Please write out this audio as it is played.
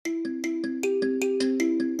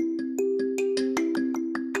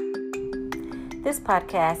This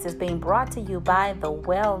podcast is being brought to you by The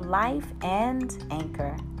Well Life and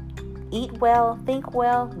Anchor. Eat well, think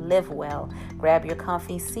well, live well. Grab your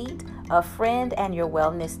comfy seat, a friend, and your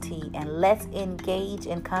wellness tea, and let's engage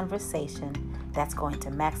in conversation that's going to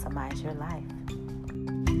maximize your life.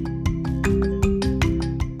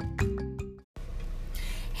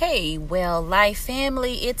 Hey, Well Life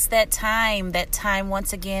family, it's that time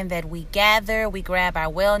once again that we gather, we grab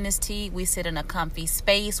our wellness tea, we sit in a comfy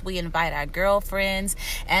space, we invite our girlfriends,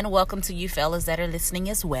 and welcome to you fellas that are listening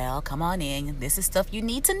as well. Come on in. This is stuff you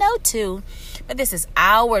need to know too, but this is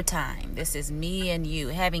our time. This is me and you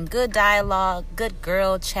having good dialogue, good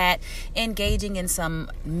girl chat, engaging in some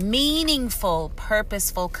meaningful,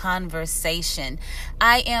 purposeful conversation.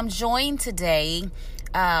 I am joined today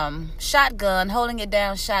holding it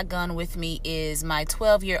down shotgun with me is my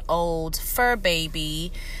 12-year-old fur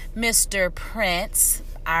baby, Mr. Prince,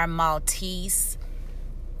 our Maltese,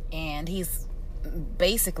 and he's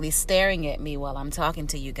basically staring at me while I'm talking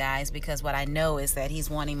to you guys because what I know is that he's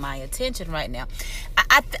wanting my attention right now.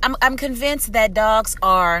 I'm convinced that dogs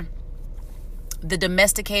are the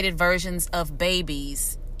domesticated versions of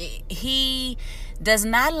babies. He does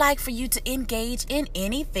not like for you to engage in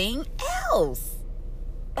anything else.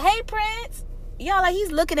 Hey, Prince. Y'all, he's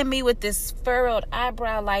looking at me with this furrowed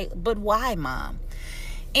eyebrow but why, Mom?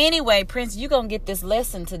 Anyway, Prince, you gonna get this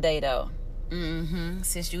lesson today, though.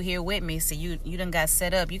 Since you here with me, so you done got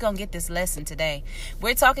set up. You gonna get this lesson today.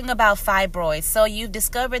 We're talking about fibroids. So you've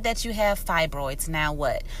discovered that you have fibroids. Now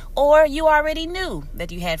what? Or you already knew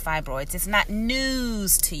that you had fibroids. It's not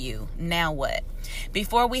news to you. Now what?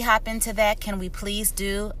 Before we hop into that, can we please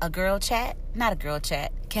do a girl chat? Not a girl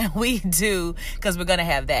chat. Can we do, because we're going to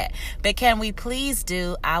have that, but can we please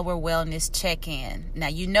do our wellness check-in? Now,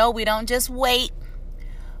 you know we don't just wait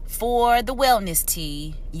for the wellness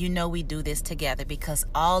tea. You know we do this together because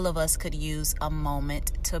all of us could use a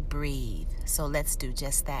moment to breathe. So let's do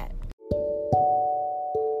just that.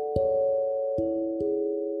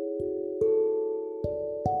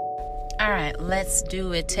 All right, let's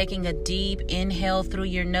do it. Taking a deep inhale through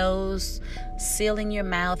your nose, sealing your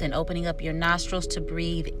mouth and opening up your nostrils to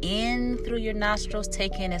breathe in through your nostrils.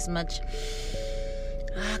 Take in as much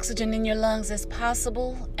oxygen in your lungs as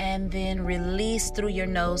possible, and then release through your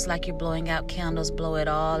nose like you're blowing out candles. Blow it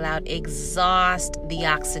all out. Exhaust the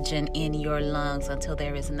oxygen in your lungs until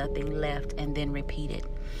there is nothing left, and then repeat it.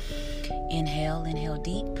 Inhale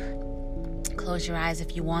deep. Close your eyes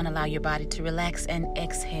if you want. Allow your body to relax, and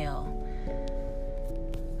exhale.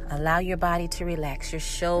 Allow your body to relax, your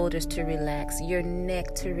shoulders to relax, your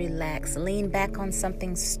neck to relax. Lean back on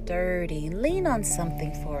something sturdy. Lean on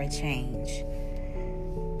something for a change.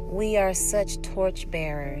 We are such torch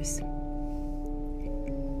bearers,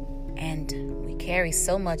 and we carry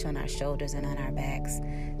so much on our shoulders and on our backs.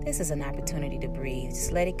 This is an opportunity to breathe.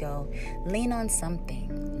 Just let it go. Lean on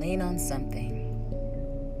something. Lean on something.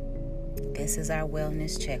 This is our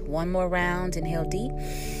wellness check. One more round. Inhale deep.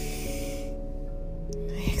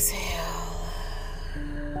 Exhale.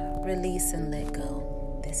 Release and let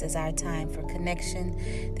go. This is our time for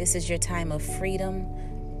connection. This is your time of freedom.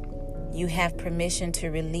 You have permission to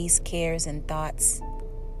release cares and thoughts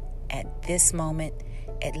at this moment,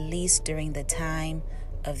 at least during the time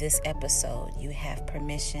of this episode. You have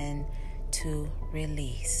permission to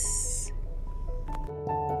release.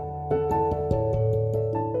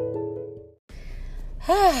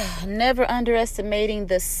 Never underestimating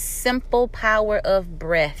the simple power of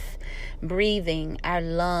breath, breathing, our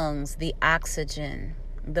lungs, the oxygen,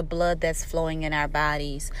 the blood that's flowing in our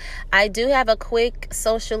bodies. I do have a quick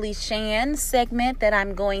Socially Shan segment that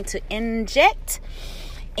I'm going to inject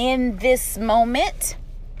in this moment.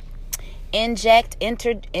 Inject,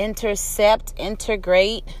 intercept,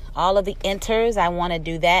 integrate, all of the enters. I want to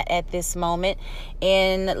do that at this moment.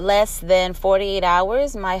 In less than 48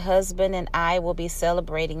 hours, my husband and I will be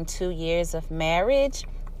celebrating 2 years of marriage.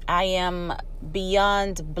 I am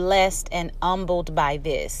beyond blessed and humbled by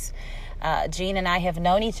this. Jean and I have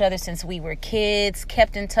known each other since we were kids,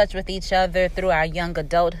 kept in touch with each other through our young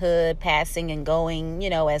adulthood, passing and going,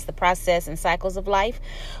 as the process and cycles of life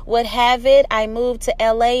would have it. I moved to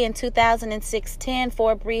LA in 2016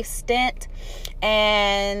 for a brief stint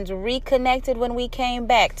and reconnected when we came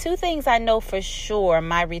back. Two things I know for sure,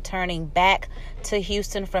 my returning back to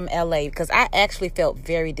Houston from LA, because I actually felt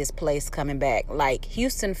very displaced coming back. Like,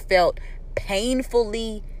 Houston felt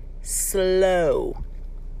painfully slow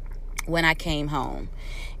when I came home.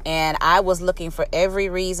 And I was looking for every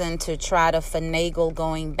reason to try to finagle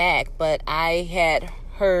going back. But I had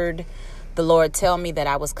heard the Lord tell me that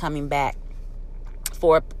I was coming back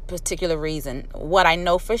for a particular reason. What I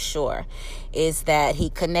know for sure is that he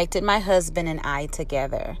connected my husband and I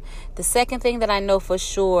together. The second thing that I know for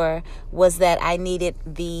sure was that I needed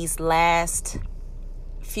these last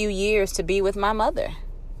few years to be with my mother.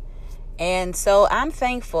 And so I'm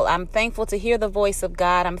thankful. I'm thankful to hear the voice of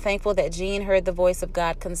God. I'm thankful that Jean heard the voice of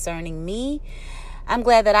God concerning me. I'm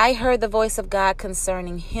glad that I heard the voice of God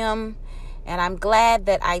concerning him. And I'm glad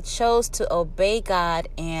that I chose to obey God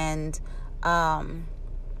and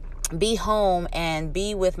be home and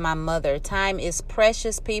be with my mother. Time is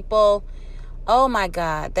precious, people. Oh my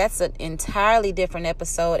God, that's an entirely different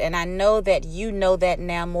episode. And I know that you know that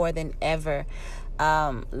now more than ever.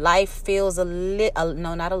 Life feels a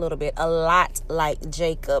lot like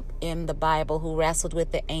Jacob in the Bible, who wrestled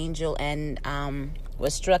with the angel and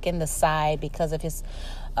was struck in the side because of his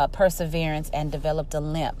perseverance and developed a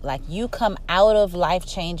limp. Like, you come out of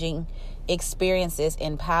life-changing experiences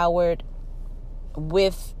empowered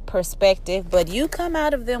with perspective, but you come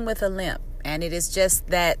out of them with a limp. And it is just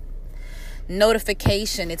that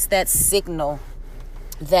notification, it's that signal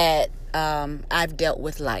that I've dealt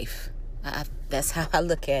with life. That's how I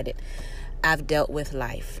look at it. I've dealt with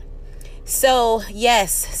life. So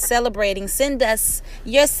yes, celebrating. Send us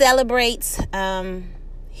your celebrates.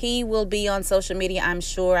 He will be on social media, I'm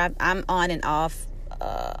sure. I'm on and off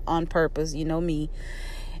on purpose. You know me.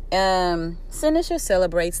 Send us your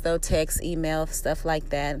celebrates, though, text, email, stuff like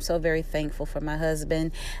that. I'm so very thankful for my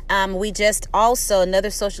husband. We just also, another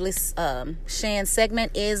socially Shan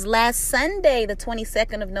segment is last Sunday, the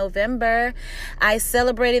 22nd of November. I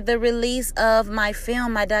celebrated the release of my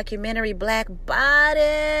film, my documentary, Black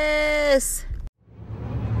Bodice.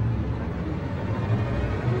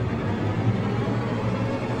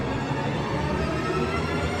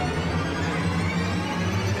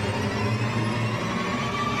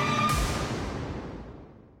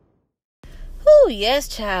 Oh, yes,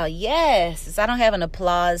 child. Yes. I don't have an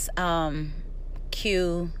applause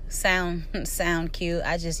cue, sound cue.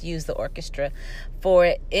 I just use the orchestra for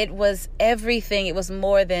it. It was everything. It was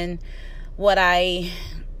more than what I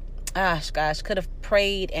could have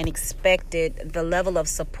prayed and expected. The level of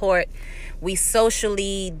support. We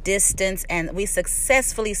socially distance, and we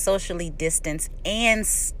successfully socially distance, and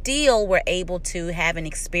still were able to have an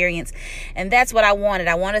experience. And that's what I wanted.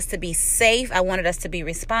 I wanted us to be safe. I wanted us to be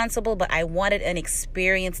responsible, but I wanted an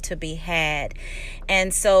experience to be had.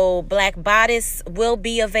 And so Black Bodice will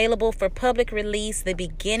be available for public release the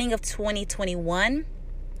beginning of 2021.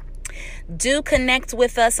 Do connect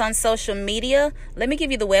with us on social media. Let me give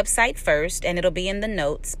you the website first, and it'll be in the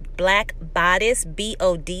notes. Black Bodice,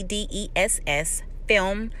 BODDESS,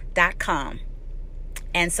 film.com.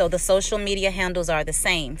 And so the social media handles are the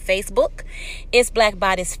same. Facebook is Black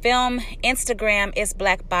Bodice Film. Instagram is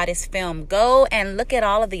Black Bodice Film. Go and look at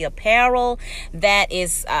all of the apparel that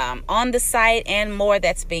is on the site and more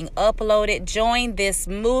that's being uploaded. Join this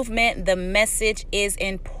movement. The message is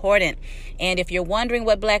important. And if you're wondering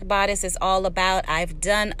what Black Bodice is all about, I've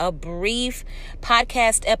done a brief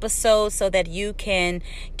podcast episode so that you can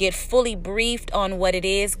get fully briefed on what it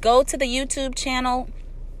is. Go to the YouTube channel.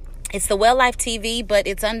 It's the Well Life TV, but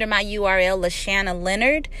it's under my URL, LaShanna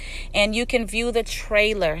Leonard, and you can view the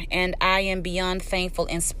trailer. And I am beyond thankful,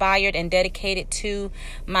 inspired, and dedicated to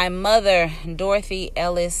my mother, Dorothy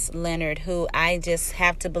Ellis Leonard, who I just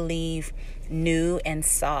have to believe knew and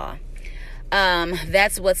saw.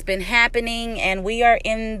 That's what's been happening, and we are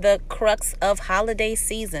in the crux of holiday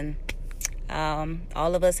season.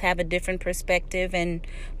 All of us have a different perspective and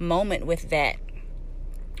moment with that.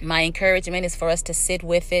 My encouragement is for us to sit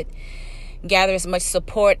with it, gather as much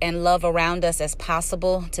support and love around us as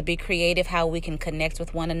possible, to be creative how we can connect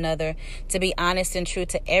with one another, to be honest and true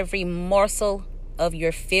to every morsel of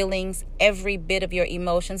your feelings, every bit of your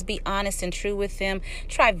emotions. Be honest and true with them.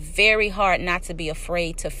 Try very hard not to be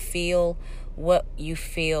afraid to feel what you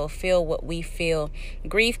feel what we feel.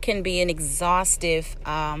 Grief can be an exhaustive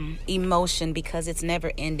emotion because it's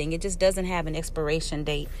never ending. It just doesn't have an expiration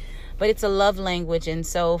date. But it's a love language, and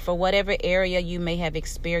so for whatever area you may have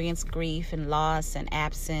experienced grief and loss and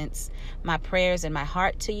absence, my prayers and my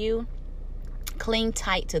heart to you. Cling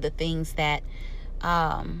tight to the things that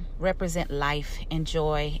represent life and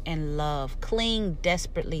joy and love. Cling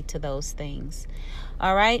desperately to those things.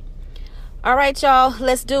 All right, y'all,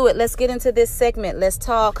 let's do it. Let's get into this segment. Let's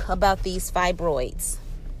talk about these fibroids.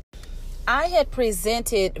 I had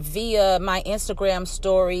presented via my Instagram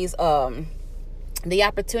stories the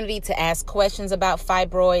opportunity to ask questions about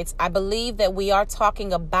fibroids. I believe that we are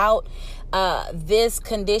talking about this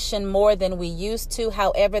condition more than we used to.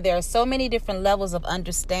 However, there are so many different levels of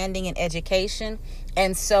understanding and education.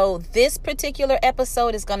 And so this particular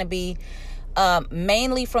episode is going to be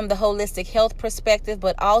mainly from the holistic health perspective,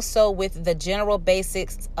 but also with the general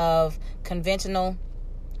basics of conventional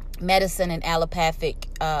medicine and allopathic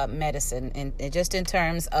medicine, and just in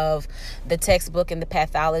terms of the textbook and the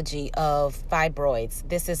pathology of fibroids.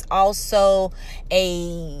 This is also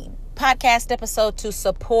a podcast episode to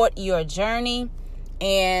support your journey.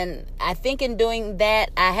 And I think in doing that,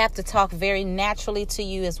 I have to talk very naturally to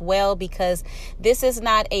you as well, because this is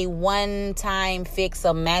not a one-time fix,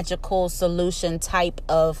 a magical solution type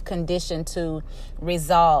of condition to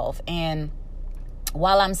resolve. And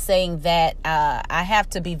while I'm saying that, I have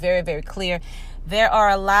to be very, very clear. There are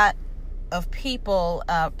a lot of people,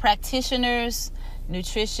 practitioners,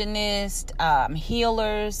 nutritionists,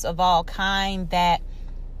 healers of all kind that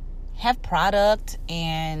have product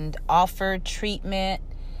and offer treatment.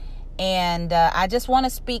 And I just want to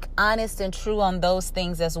speak honest and true on those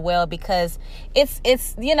things as well, because it's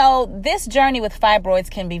this journey with fibroids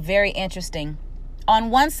can be very interesting. On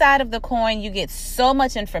one side of the coin, you get so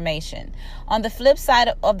much information. On the flip side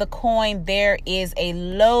of the coin, there is a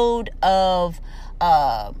load of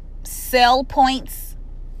sell points,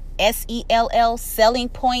 SELL, selling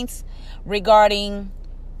points regarding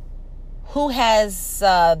who has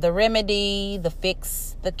the remedy, the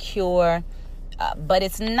fix, the cure, but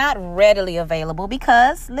it's not readily available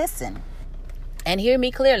because, listen, and hear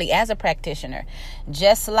me clearly as a practitioner,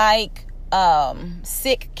 just like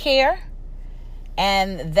sick care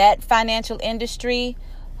and that financial industry,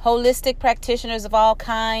 holistic practitioners of all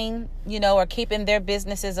kind, are keeping their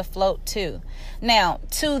businesses afloat too. Now,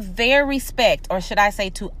 to their respect, or should I say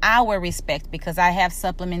to our respect, because I have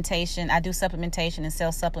supplementation, I do supplementation and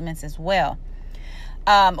sell supplements as well.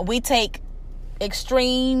 We take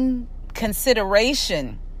extreme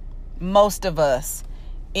consideration, most of us,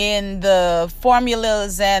 in the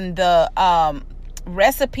formulas and the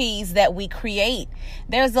recipes that we create.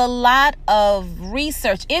 There's a lot of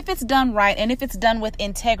research, if it's done right and if it's done with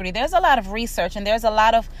integrity. There's a lot of research and there's a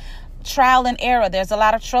lot of trial and error. There's a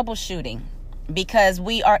lot of troubleshooting, because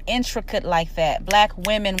we are intricate like that. Black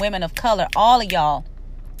women, women of color, all of y'all,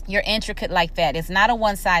 you're intricate like that. It's not a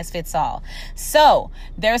one size fits all. So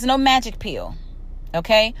there's no magic pill.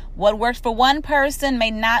 Okay, what works for one person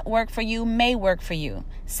may not work for you, may work for you.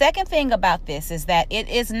 Second thing about this is that it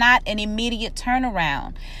is not an immediate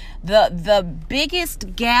turnaround. The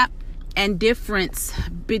biggest gap and difference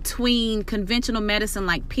between conventional medicine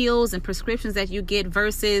like pills and prescriptions that you get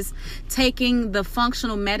versus taking the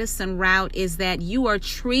functional medicine route is that you are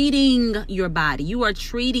treating your body. You are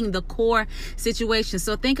treating the core situation.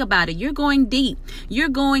 So think about it. You're going deep.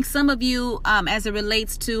 Some of you, as it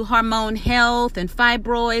relates to hormone health and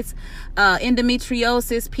fibroids,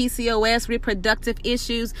 endometriosis, PCOS, reproductive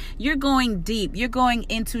issues, you're going deep. You're going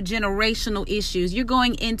into generational issues. You're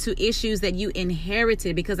going into issues that you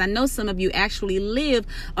inherited, because I know some of you actually live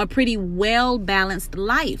a pretty well-balanced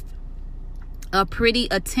life, a pretty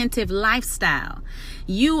attentive lifestyle.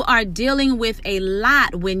 You are dealing with a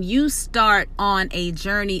lot when you start on a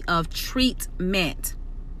journey of treatment.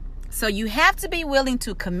 So you have to be willing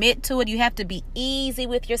to commit to it. You have to be easy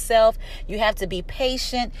with yourself. You have to be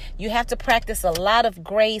patient. You have to practice a lot of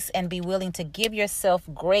grace and be willing to give yourself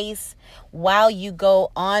grace while you go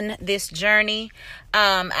on this journey.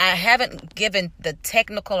 I haven't given the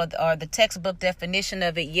technical or the textbook definition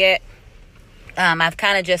of it yet. I've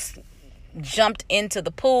kind of just jumped into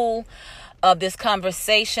the pool of this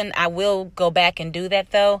conversation. I will go back and do that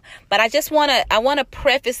though. But I want to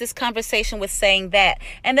preface this conversation with saying that.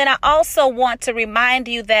 And then I also want to remind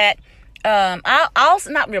you that, I'll also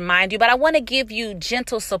not remind you, but I want to give you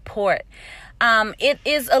gentle support. It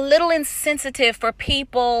is a little insensitive for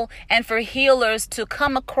people and for healers to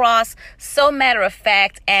come across so matter of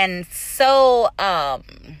fact and so,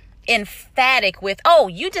 emphatic with, oh,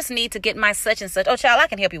 you just need to get my such and such. Oh, child, I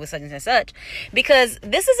can help you with such and such, because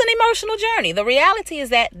this is an emotional journey. The reality is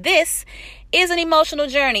that this is an emotional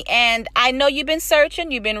journey. And I know you've been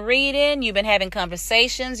searching, you've been reading, you've been having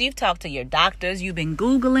conversations, you've talked to your doctors, you've been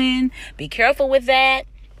Googling. Be careful with that.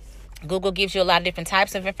 Google gives you a lot of different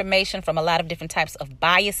types of information from a lot of different types of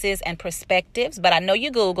biases and perspectives. But I know you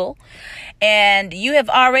Google, and you have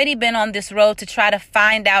already been on this road to try to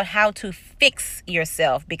find out how to fix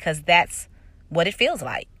yourself, because that's what it feels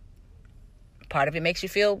like. Part of it makes you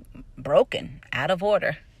feel broken, out of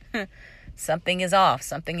order. Something is off.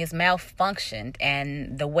 Something is malfunctioned.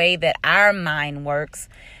 And the way that our mind works,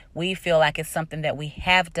 we feel like it's something that we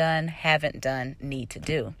have done, haven't done, need to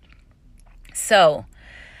do. So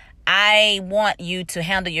I want you to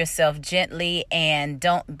handle yourself gently and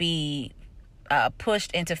don't be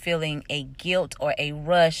pushed into feeling a guilt or a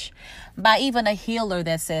rush by even a healer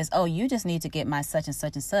that says, oh, you just need to get my such and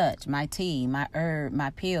such and such, my tea, my herb, my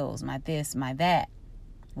pills, my this, my that,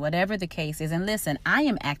 whatever the case is. And listen, I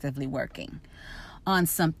am actively working on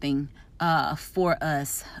something for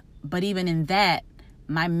us. But even in that,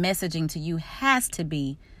 my messaging to you has to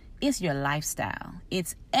be, it's your lifestyle.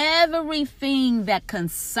 It's everything that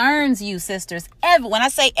concerns you, sisters. When I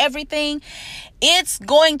say everything, it's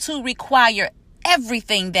going to require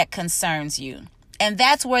everything that concerns you. And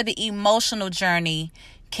that's where the emotional journey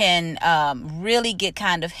can really get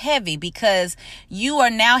kind of heavy, because you are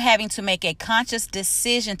now having to make a conscious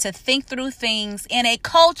decision to think through things in a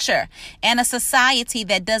culture and a society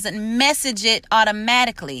that doesn't message it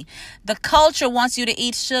automatically. The culture wants you to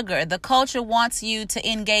eat sugar. The culture wants you to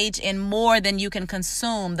engage in more than you can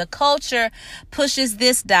consume. The culture pushes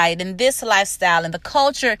this diet and this lifestyle, and the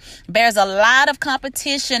culture bears a lot of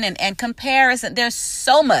competition and comparison. There's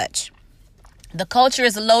so much. The culture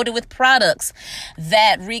is loaded with products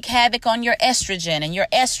that wreak havoc on your estrogen and your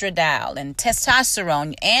estradiol and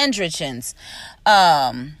testosterone, androgens,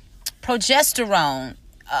 progesterone,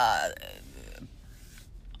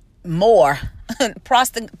 more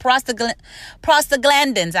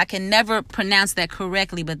prostaglandins. I can never pronounce that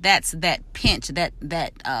correctly, but that's that pinch,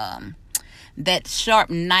 that sharp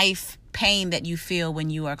knife pain that you feel when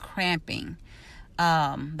you are cramping.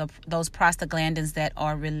 Those prostaglandins that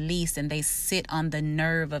are released and they sit on the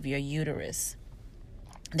nerve of your uterus.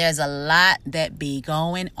 There's a lot that be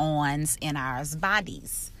going on in our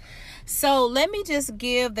bodies. So let me just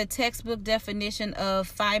give the textbook definition of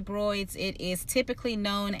fibroids. It is typically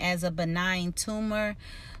known as a benign tumor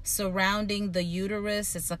surrounding the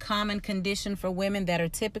uterus. It's a common condition for women that are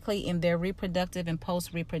typically in their reproductive and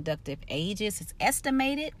post-reproductive ages. It's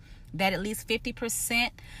estimated that at least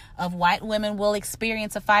 50% of white women will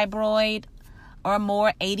experience a fibroid or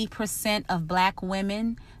more. 80% of black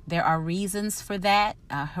women. There are reasons for that.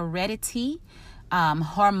 Heredity,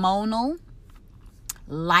 hormonal,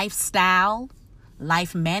 lifestyle,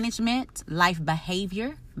 life management, life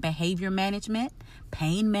behavior management,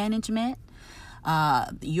 pain management,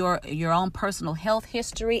 your own personal health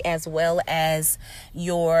history, as well as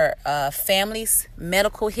your family's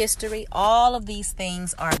medical history. All of these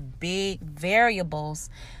things are big variables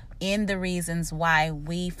in the reasons why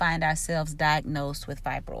we find ourselves diagnosed with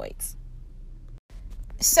fibroids.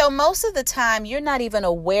 So most of the time, you're not even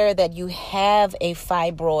aware that you have a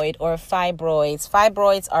fibroid or fibroids.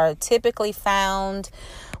 Fibroids are typically found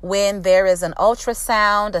when there is an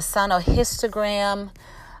ultrasound, a sonohystogram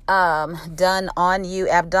done on you,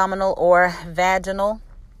 abdominal or vaginal.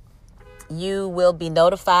 You will be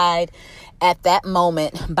notified at that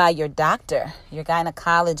moment by your doctor, your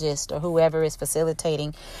gynecologist, or whoever is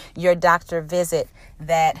facilitating your doctor visit,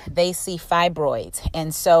 that they see fibroids.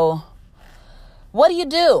 And so what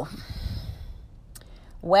do?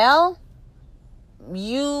 Well,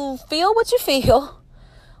 you feel what you feel.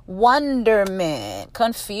 Wonderment,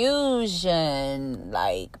 confusion,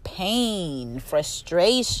 like pain,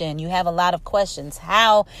 frustration. You have a lot of questions.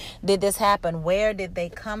 How did this happen? Where did they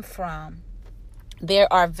come from?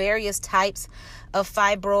 There are various types of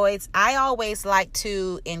fibroids. I always like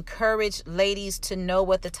to encourage ladies to know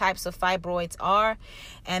what the types of fibroids are.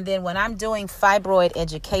 And then when I'm doing fibroid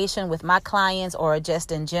education with my clients, or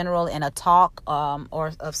just in general in a talk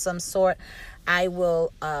or of some sort, I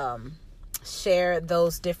will share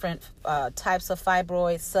those different types of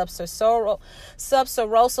fibroids.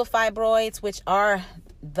 Subserosal fibroids, which are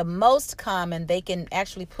the most common. They can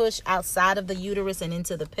actually push outside of the uterus and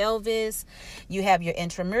into the pelvis. You have your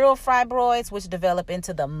intramural fibroids, which develop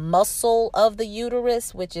into the muscle of the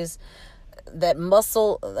uterus, which is that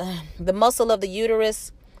muscle, the muscle of the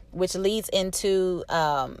uterus, which leads into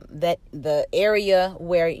the area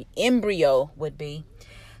where embryo would be.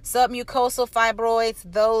 Submucosal fibroids,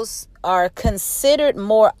 those are considered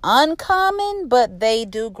more uncommon, but they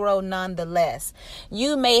do grow nonetheless.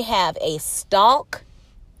 You may have a stalk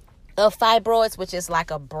of fibroids, which is like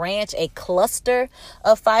a branch, a cluster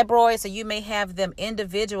of fibroids. So you may have them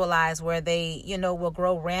individualized where they, will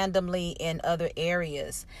grow randomly in other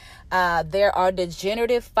areas. There are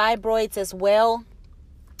degenerative fibroids as well.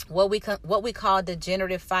 What we call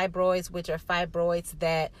degenerative fibroids, which are fibroids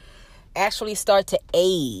that actually start to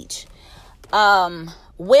age.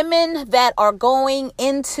 Women that are going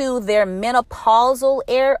into their menopausal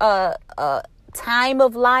time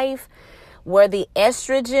of life, where the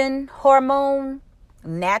estrogen hormone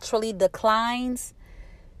naturally declines,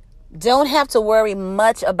 don't have to worry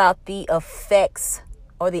much about the effects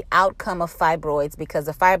or the outcome of fibroids, because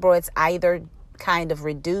the fibroids either kind of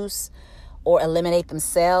reduce or eliminate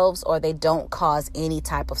themselves, or they don't cause any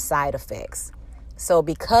type of side effects. So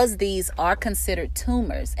because these are considered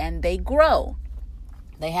tumors and they grow,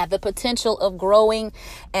 they have the potential of growing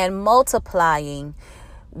and multiplying.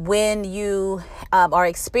 When you are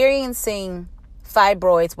experiencing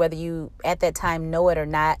fibroids, whether you at that time know it or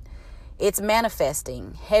not, it's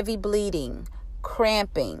manifesting heavy bleeding,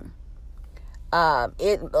 cramping.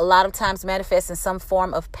 It a lot of times manifests in some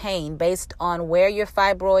form of pain based on where your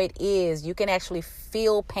fibroid is. You can actually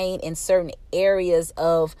feel pain in certain areas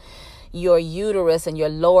of your uterus and your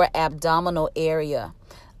lower abdominal area.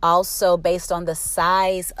 Also, based on the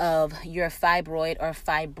size of your fibroid or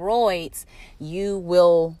fibroids, you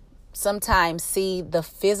will sometimes see the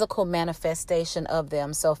physical manifestation of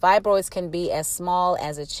them. So fibroids can be as small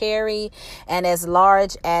as a cherry and as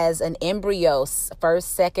large as an embryo,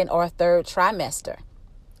 first, second, or third trimester.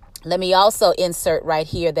 Let me also insert right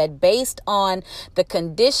here that based on the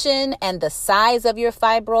condition and the size of your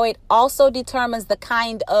fibroid also determines the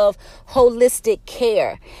kind of holistic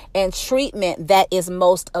care and treatment that is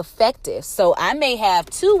most effective. So I may have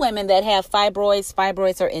two women that have fibroids.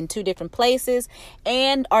 Fibroids are in two different places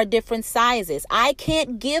and are different sizes. I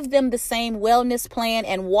can't give them the same wellness plan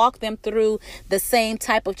and walk them through the same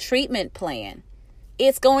type of treatment plan.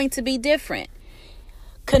 It's going to be different.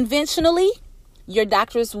 Conventionally, your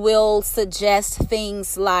doctors will suggest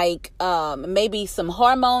things like maybe some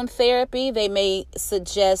hormone therapy. They may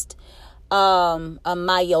suggest a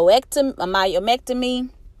myomectomy.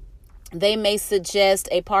 They may suggest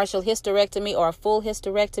a partial hysterectomy or a full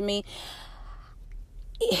hysterectomy.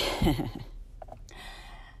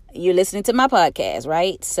 You're listening to my podcast,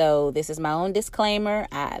 right? So this is my own disclaimer.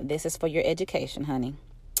 This is for your education, honey.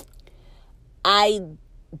 I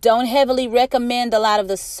don't heavily recommend a lot of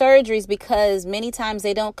the surgeries because many times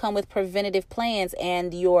they don't come with preventative plans,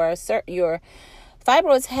 and your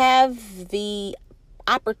fibroids have the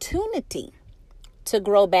opportunity to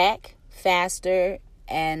grow back faster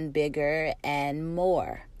and bigger and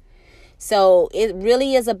more. So it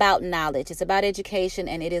really is about knowledge. It's about education,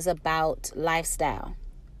 and it is about lifestyle.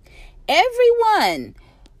 Every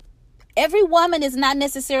woman is not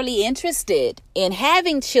necessarily interested in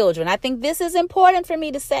having children. I think this is important for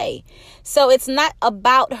me to say. So it's not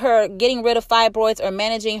about her getting rid of fibroids or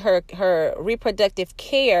managing her reproductive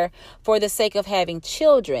care for the sake of having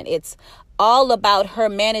children. It's all about her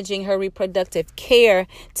managing her reproductive care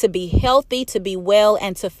to be healthy, to be well,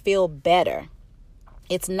 and to feel better.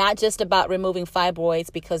 It's not just about removing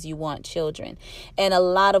fibroids because you want children. And a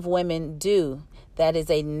lot of women do. That is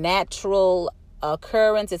a natural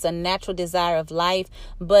occurrence. It's a natural desire of life,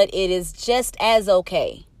 but it is just as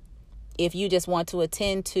okay if you just want to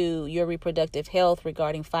attend to your reproductive health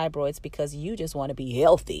regarding fibroids because you just want to be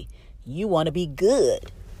healthy. You want to be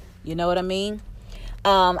good. You know what I mean?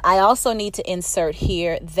 I also need to insert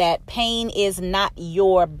here that pain is not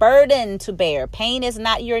your burden to bear. Pain is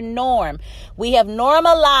not your norm. We have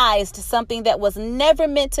normalized something that was never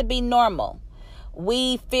meant to be normal.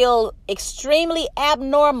 We feel extremely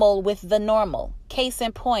abnormal with the normal. Case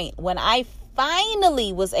in point, when I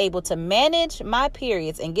finally was able to manage my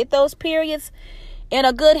periods and get those periods in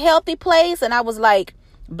a good, healthy place, and I was like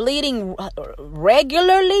bleeding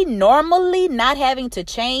regularly, normally, not having to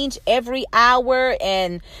change every hour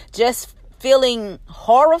and just feeling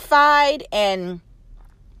horrified and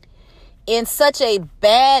in such a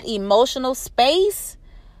bad emotional space,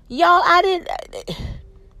 y'all,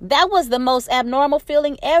 that was the most abnormal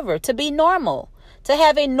feeling ever, to be normal, to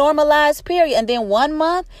have a normalized period. And then 1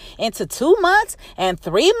 month into 2 months and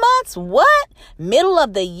 3 months. What? Middle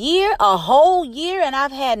of the year, a whole year, and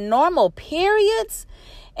I've had normal periods.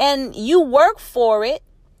 And you work for it.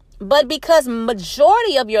 But because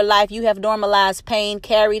majority of your life you have normalized pain,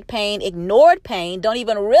 carried pain, ignored pain, don't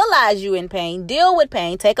even realize you in pain, deal with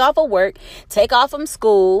pain, take off of work, take off from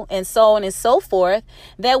school, and so on and so forth,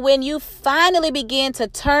 that when you finally begin to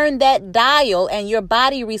turn that dial and your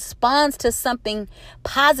body responds to something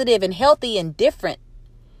positive and healthy and different,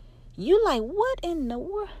 you like, what in the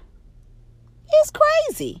world? It's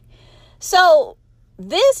crazy. So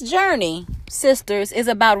this journey, sisters, is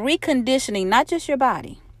about reconditioning not just your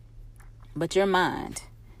body, but your mind.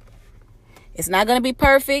 It's not going to be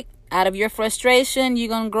perfect. Out of your frustration, you're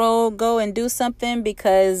going to go and do something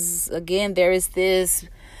because, again, there is this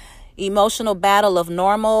emotional battle of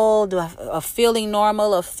normal, of feeling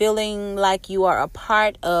normal, of feeling like you are a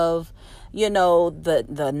part of,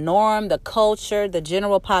 the norm, the culture, the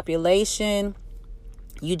general population.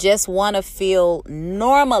 You just want to feel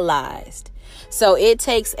normalized. So it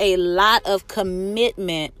takes a lot of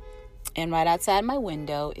commitment. And right outside my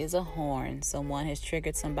window is a horn. Someone has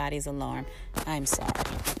triggered somebody's alarm. I'm sorry.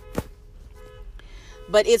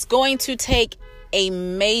 But it's going to take a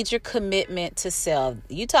major commitment to self.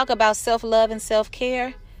 You talk about self-love and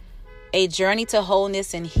self-care. A journey to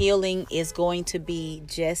wholeness and healing is going to be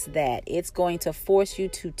just that. It's going to force you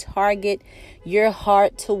to target your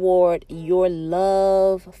heart toward your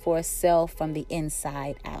love for self from the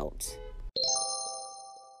inside out.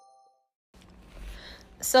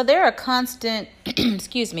 So there are constant,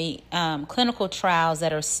 clinical trials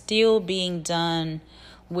that are still being done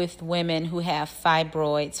with women who have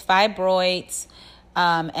fibroids. Fibroids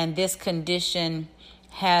and this condition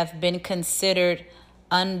have been considered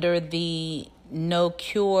under the no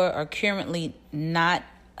cure or currently not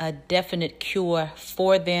a definite cure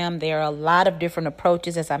for them. There are a lot of different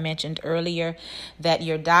approaches, as I mentioned earlier, that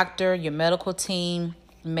your doctor, your medical team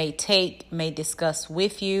may discuss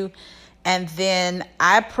with you. And then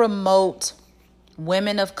I promote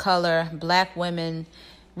women of color, Black women,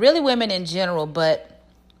 really women in general, but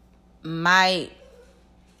my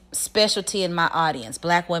specialty in my audience,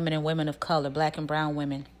 Black women and women of color, Black and brown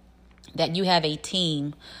women, that you have a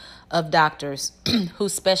team of doctors who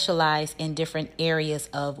specialize in different areas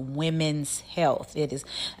of women's health. It is,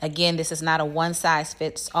 again, this is not a one size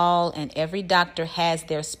fits all, and every doctor has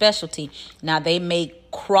their specialty. Now, they may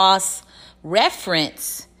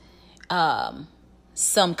cross-reference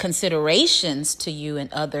some considerations to you in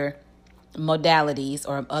other modalities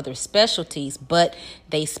or other specialties, but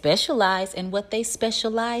they specialize in what they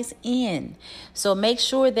specialize in. So make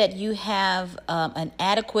sure that you have an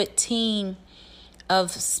adequate team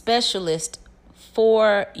of specialists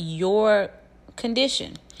for your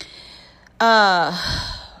condition.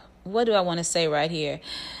 What do I want to say right here?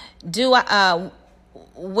 I'll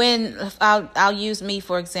use me,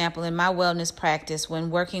 for example, in my wellness practice, when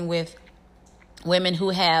working with women who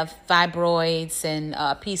have fibroids and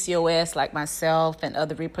PCOS like myself and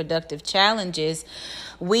other reproductive challenges,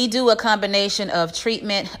 we do a combination of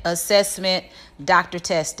treatment, assessment, doctor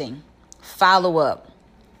testing, follow-up,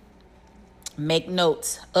 make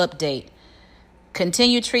notes, update,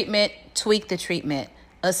 continue treatment, tweak the treatment,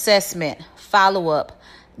 assessment, follow-up,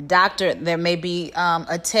 doctor. There may be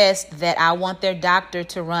a test that I want their doctor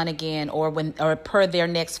to run again, or per their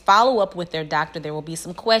next follow-up with their doctor, there will be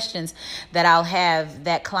some questions that I'll have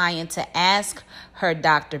that client to ask her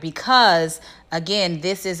doctor, because again,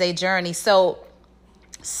 this is a journey. So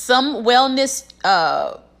some wellness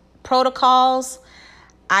protocols,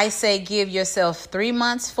 I say give yourself 3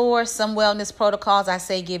 months for. Some wellness protocols, I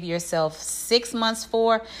say give yourself 6 months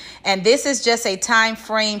for. And this is just a time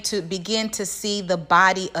frame to begin to see the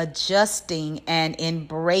body adjusting and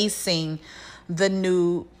embracing the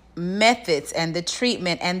new methods and the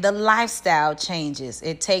treatment and the lifestyle changes.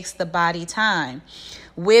 It takes the body time.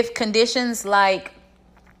 With conditions like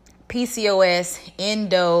PCOS,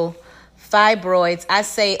 endo, fibroids, I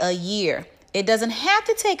say a year. It doesn't have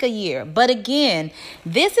to take a year. But again,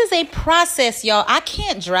 this is a process, y'all. I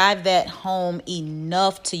can't drive that home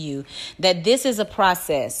enough to you, that this is a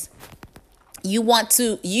process. You want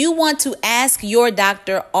to ask your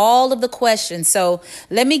doctor all of the questions. So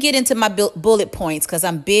let me get into my bullet points, because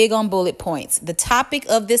I'm big on bullet points. The topic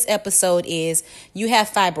of this episode is you have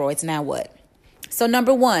fibroids. Now what? So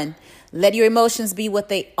number one, let your emotions be what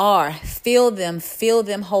they are. Feel them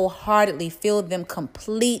wholeheartedly, feel them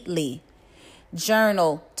completely.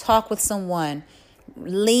 Journal, talk with someone,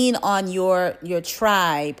 lean on your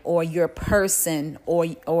tribe or your person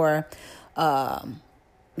or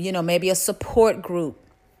maybe a support group.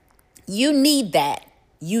 You need that.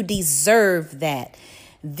 You deserve that.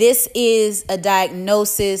 This is a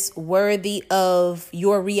diagnosis worthy of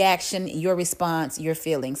your reaction, your response, your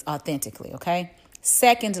feelings authentically, okay?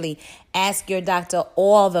 Secondly, ask your doctor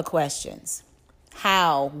all the questions.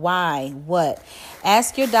 How, why, what?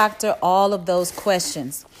 Ask your doctor all of those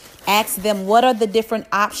questions. Ask them what are the different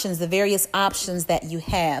options, the various options that you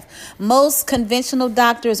have. Most conventional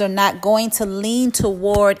doctors are not going to lean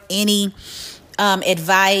toward any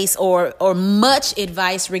advice or much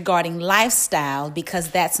advice regarding lifestyle,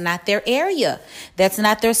 because that's not their area. That's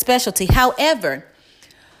not their specialty. However,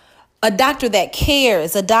 a doctor that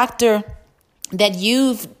cares, a doctor that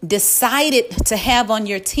you've decided to have on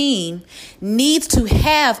your team, needs to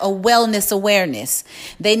have a wellness awareness.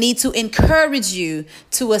 They need to encourage you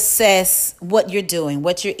to assess what you're doing,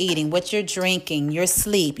 what you're eating, what you're drinking, your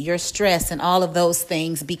sleep, your stress, and all of those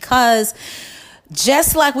things. Because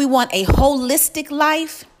just like we want a holistic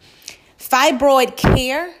life, fibroid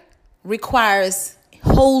care requires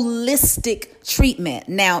holistic treatment.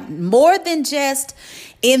 Now, more than just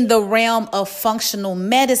in the realm of functional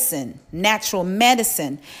medicine, natural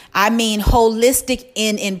medicine, I mean holistic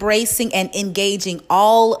in embracing and engaging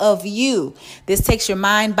all of you. This takes your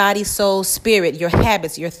mind, body, soul, spirit, your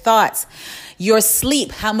habits, your thoughts, your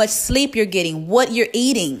sleep, how much sleep you're getting, what you're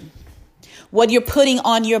eating, what you're putting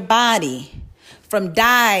on your body, from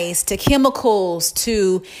dyes to chemicals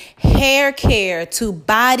to hair care to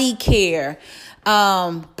body care,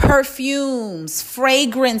 perfumes,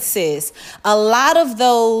 fragrances. A lot of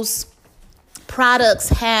those products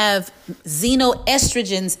have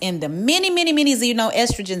xenoestrogens in them. Many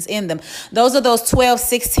xenoestrogens in them. Those are those 12,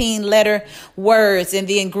 16 letter words in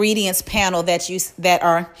the ingredients panel that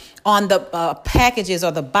are on the packages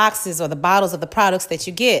or the boxes or the bottles of the products that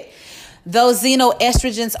you get. Those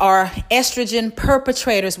xenoestrogens are estrogen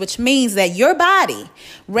perpetrators, which means that your body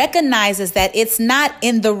recognizes that it's not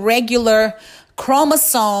in the regular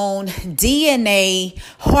chromosome, DNA,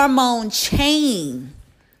 hormone chain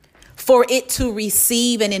for it to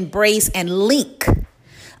receive and embrace and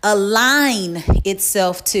align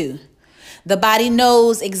itself to. The body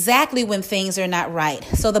knows exactly when things are not right.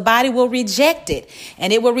 So the body will reject it.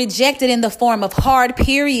 And it will reject it in the form of hard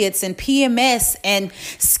periods and PMS and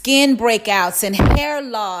skin breakouts and hair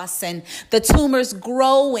loss and the tumors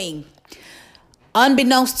growing.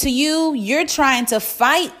 Unbeknownst to you, you're trying to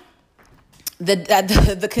fight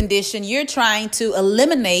the condition. You're trying to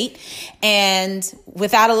eliminate. And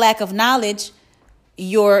without a lack of knowledge,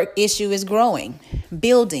 your issue is growing,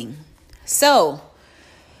 building. So,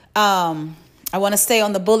 I want to stay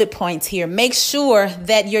on the bullet points here. Make sure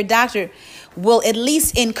that your doctor will at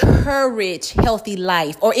least encourage healthy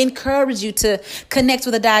life or encourage you to connect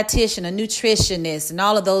with a dietitian, a nutritionist, and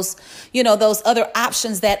all of those, those other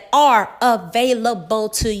options that are available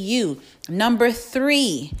to you. Number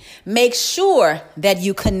 3, make sure that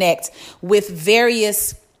you connect with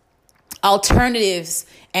various alternatives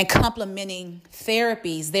and complementing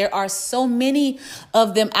therapies. There are so many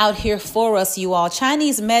of them out here for us, you all.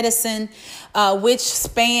 Chinese medicine, which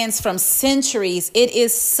spans from centuries, it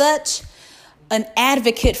is such an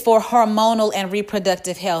advocate for hormonal and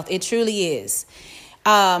reproductive health. It truly is.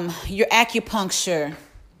 Your acupuncture,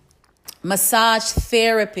 massage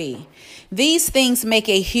therapy, these things make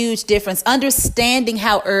a huge difference. Understanding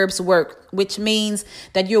how herbs work, which means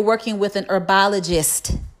that you're working with an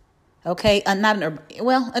herbologist. Okay, an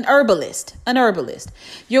herbalist.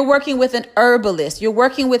 You're working with an herbalist. You're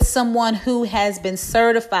working with someone who has been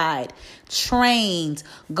certified, trained,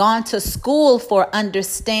 gone to school for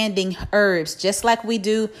understanding herbs, just like we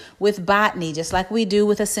do with botany, just like we do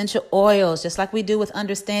with essential oils, just like we do with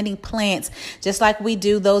understanding plants, just like we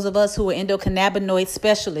do those of us who are endocannabinoid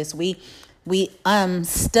specialists. We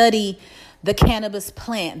study the cannabis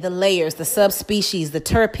plant, the layers, the subspecies, the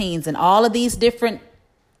terpenes, and all of these different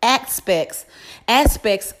aspects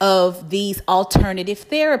of these alternative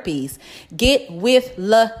therapies. Get with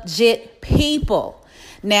legit people.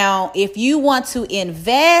 Now, if you want to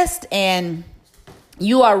invest and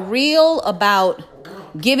you are real about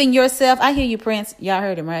giving yourself, I hear you, Prince. Y'all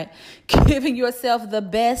heard him, right? Giving yourself the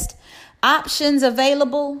best options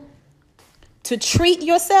available to treat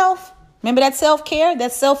yourself. Remember that self-care,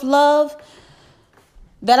 that self-love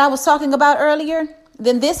that I was talking about earlier?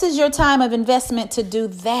 Then this is your time of investment to do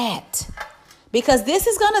that, because this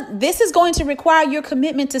is going to require your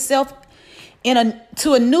commitment to self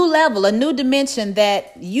to a new level, a new dimension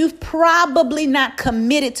that you've probably not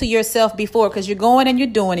committed to yourself before, because you're going and you're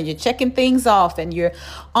doing and you're checking things off and you're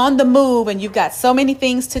on the move and you've got so many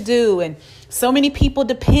things to do and so many people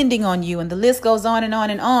depending on you, and the list goes on and on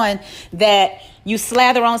and on, that you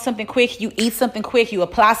slather on something quick, you eat something quick, you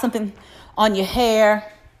apply something on your hair.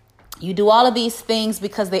 You do all of these things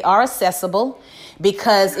because they are accessible,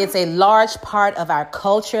 because it's a large part of our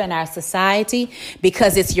culture and our society,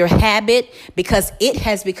 because it's your habit, because it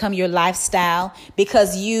has become your lifestyle,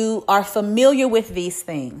 because you are familiar with these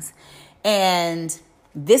things. And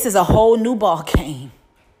this is a whole new ball game.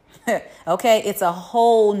 Okay, it's a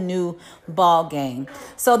whole new ball game.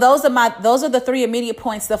 So those are the 3 immediate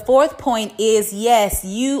points. The 4th point is, yes,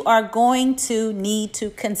 you are going to need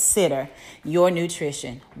to consider your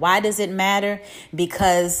nutrition. Why does it matter?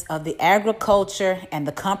 Because of the agriculture and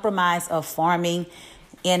the compromise of farming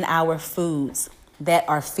in our foods that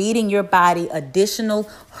are feeding your body additional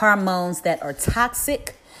hormones that are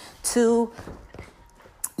toxic to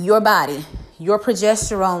your body, your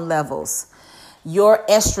progesterone levels, your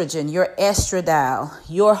estrogen, your estradiol,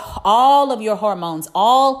 all of your hormones,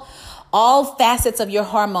 all facets of your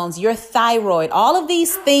hormones, your thyroid, all of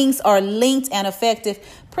these things are linked and effective.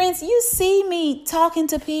 Prince, you see me talking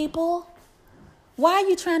to people. Why are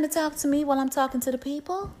you trying to talk to me while I'm talking to the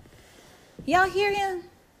people? Y'all hear him?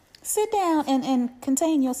 Sit down and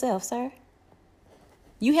contain yourself, sir.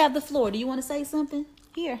 You have the floor. Do you want to say something?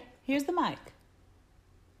 Here's the mic.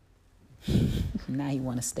 Now you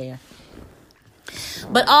want to stare.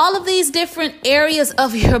 But all of these different areas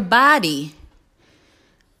of your body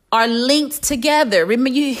are linked together. Remember,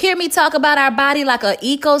 you hear me talk about our body like an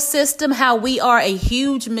ecosystem, how we are a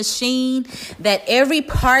huge machine, that every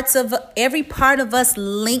part of us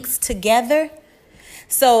links together.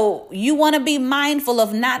 So you want to be mindful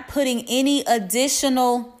of not putting any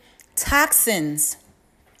additional toxins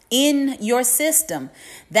in your system.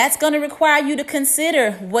 That's going to require you to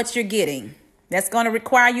consider what you're getting. That's going to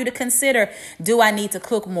require you to consider, do I need to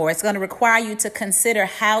cook more? It's going to require you to consider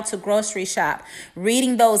how to grocery shop,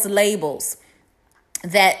 reading those labels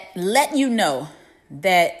that let you know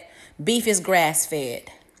that beef is grass-fed,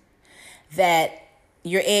 that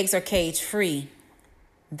your eggs are cage-free,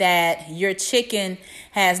 that your chicken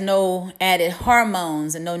has no added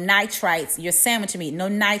hormones and no nitrites, your sandwich meat, no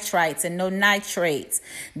nitrites and no nitrates,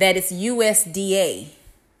 that it's USDA.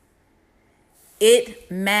 It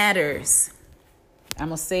matters. I'm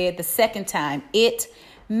going to say it the second time. It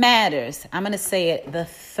matters. I'm going to say it the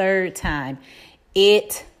third time.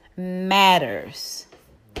 It matters.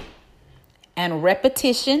 And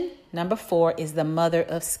repetition, number 4, is the mother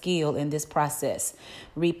of skill in this process.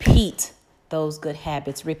 Repeat those good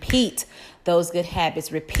habits. Repeat those good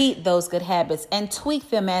habits. Repeat those good habits and tweak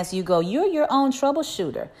them as you go. You're your own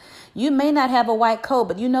troubleshooter. You may not have a white coat,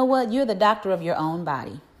 but you know what? You're the doctor of your own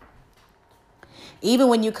body. Even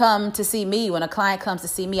when you come to see me, when a client comes to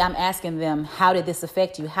see me, I'm asking them, how did this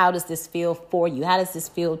affect you? How does this feel for you? How does this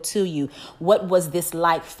feel to you? What was this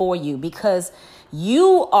like for you? Because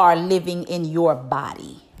you are living in your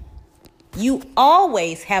body. You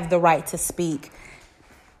always have the right to speak.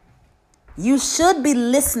 You should be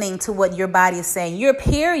listening to what your body is saying. Your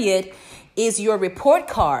period is your report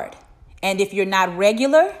card. And if you're not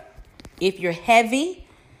regular, if you're heavy,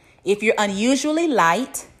 if you're unusually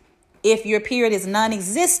light, if your period is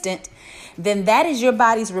non-existent, then that is your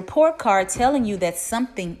body's report card telling you that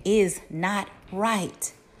something is not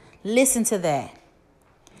right. Listen to that.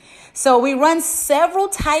 So we run several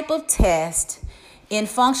type of tests in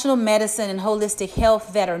functional medicine and holistic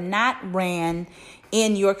health that are not ran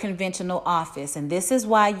in your conventional office. And this is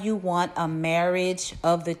why you want a marriage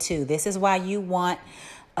of the two. This is why you want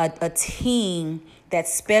a team that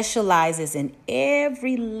specializes in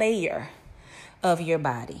every layer of your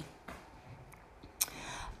body.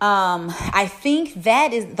 I think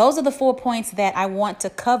those are the 4 points that I want to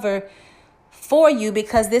cover for you,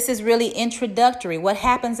 because this is really introductory. What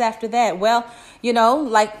happens after that? Well,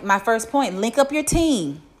 like my first point, link up your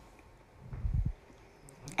team.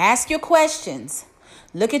 Ask your questions.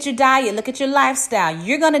 Look at your diet. Look at your lifestyle.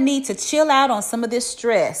 You're going to need to chill out on some of this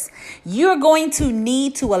stress. You're going to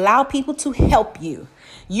need to allow people to help you.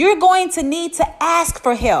 You're going to need to ask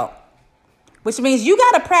for help. Which means you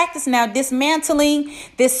got to practice now dismantling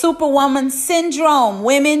this superwoman syndrome,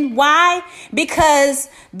 women. Why? Because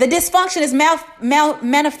the dysfunction is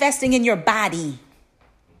manifesting in your body.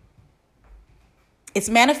 It's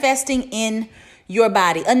manifesting in your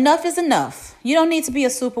body. Enough is enough. You don't need to be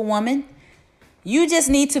a superwoman. You just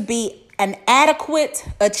need to be an adequate,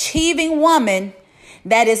 achieving woman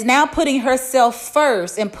that is now putting herself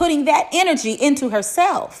first and putting that energy into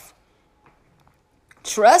herself.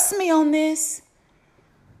 Trust me on this.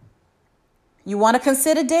 You want to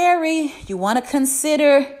consider dairy. You want to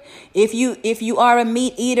consider if you are a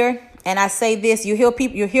meat eater. And I say this, you hear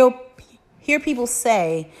people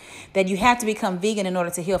say that you have to become vegan in order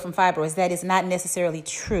to heal from fibroids. That is not necessarily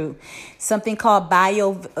true. Something called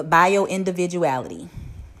bio individuality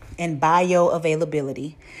and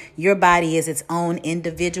bioavailability. Your body is its own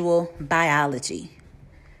individual biology.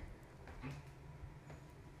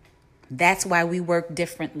 That's why we work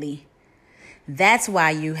differently. That's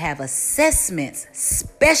why you have assessments,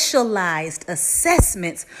 specialized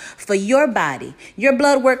assessments for your body. Your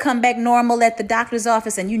blood work come back normal at the doctor's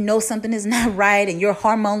office and you know something is not right, and your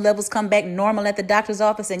hormone levels come back normal at the doctor's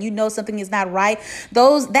office and you know something is not right.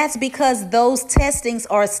 That's because those testings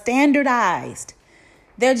are standardized.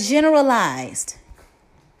 They're generalized.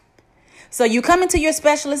 So you come into your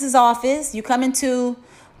specialist's office, you come into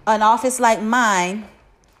an office like mine,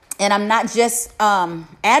 and I'm not just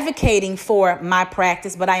advocating for my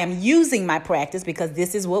practice, but I am using my practice because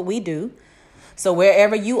this is what we do. So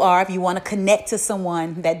wherever you are, if you want to connect to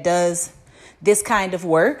someone that does this kind of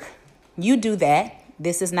work, you do that.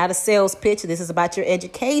 This is not a sales pitch. This is about your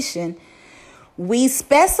education. we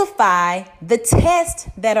specify the tests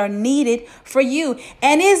that are needed for you.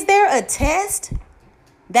 And is there a test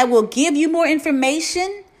that will give you more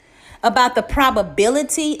information about the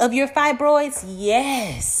probability of your fibroids?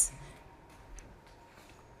 Yes.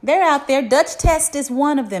 They're out there. Dutch test is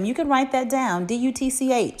one of them. You can write that down.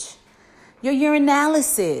 DUTCH. Your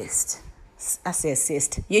urinalysis. I said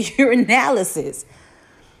cyst. Your urinalysis.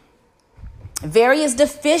 Various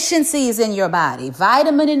deficiencies in your body.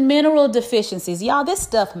 Vitamin and mineral deficiencies. Y'all, this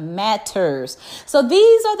stuff matters. So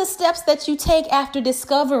these are the steps that you take after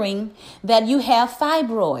discovering that you have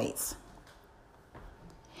fibroids.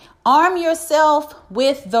 Arm yourself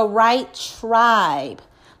with the right tribe,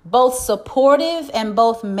 both supportive and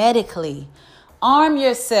both medically. Arm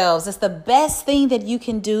yourselves. It's the best thing that you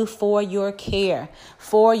can do for your care,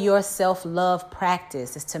 for your self-love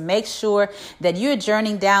practice, is to make sure that you're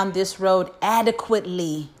journeying down this road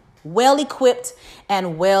adequately, well-equipped,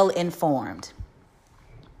 and well-informed.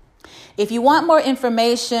 If you want more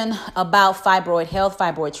information about fibroid health,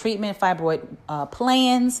 fibroid treatment, fibroid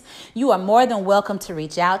plans, you are more than welcome to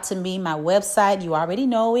reach out to me. My website, you already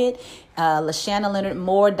know it,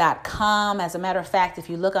 LaShannaleonardMoore.com. As a matter of fact, if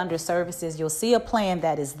you look under services, you'll see a plan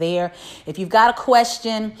that is there. If you've got a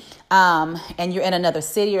question and you're in another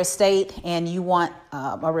city or state and you want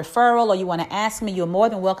a referral or you want to ask me, you're more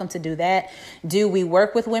than welcome to do that. Do we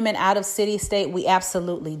work with women out of city, state? We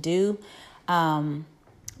absolutely do.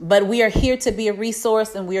 But we are here to be a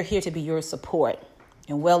resource, and we are here to be your support.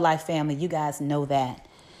 And Well Life family, you guys know that.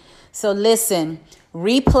 So listen,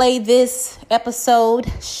 replay this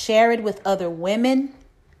episode, share it with other women.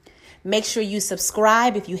 Make sure you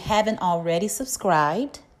subscribe if you haven't already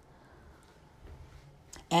subscribed.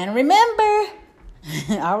 And remember,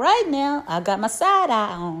 all right now, I got my side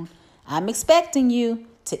eye on. I'm expecting you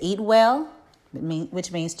to eat well,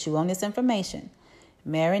 which means chew on this information.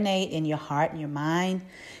 Marinate in your heart and your mind,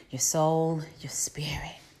 your soul, your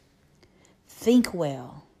spirit. Think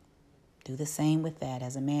well. Do the same with that.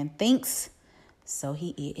 As a man thinks, so he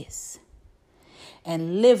is.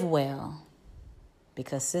 And live well.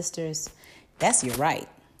 Because sisters, that's your right.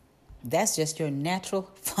 That's just your natural,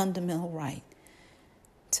 fundamental right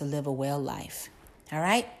to live a well life. All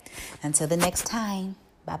right? Until the next time,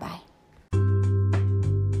 bye-bye.